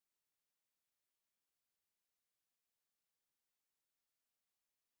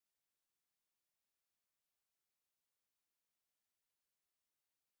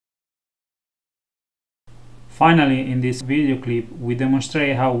Finally, in this video clip, we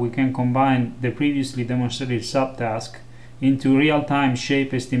demonstrate how we can combine the previously demonstrated subtask into real-time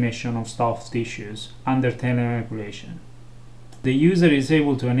shape estimation of soft tissues under telemanipulation. The user is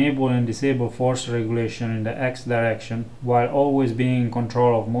able to enable and disable force regulation in the X direction while always being in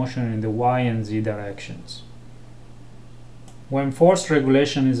control of motion in the Y and Z directions. When force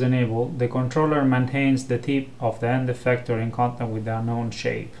regulation is enabled, the controller maintains the tip of the end effector in contact with the unknown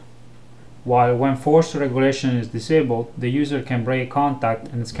shape. While when force regulation is disabled, the user can break contact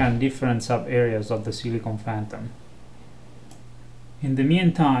and scan different sub-areas of the silicon phantom. In the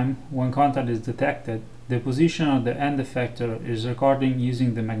meantime, when contact is detected, the position of the end effector is recorded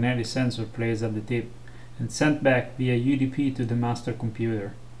using the magnetic sensor placed at the tip and sent back via UDP to the master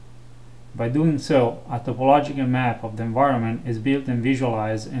computer. By doing so, a topological map of the environment is built and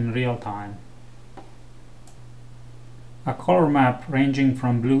visualized in real time. A color map ranging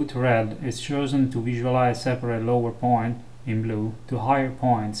from blue to red is chosen to visualize separate lower point in blue to higher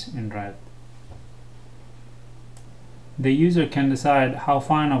points in red. The user can decide how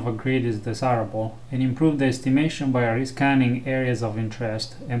fine of a grid is desirable and improve the estimation by rescanning areas of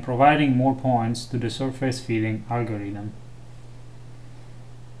interest and providing more points to the surface fitting algorithm.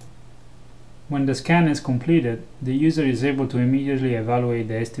 When the scan is completed, the user is able to immediately evaluate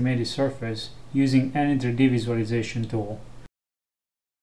the estimated surface using any 3D visualization tool.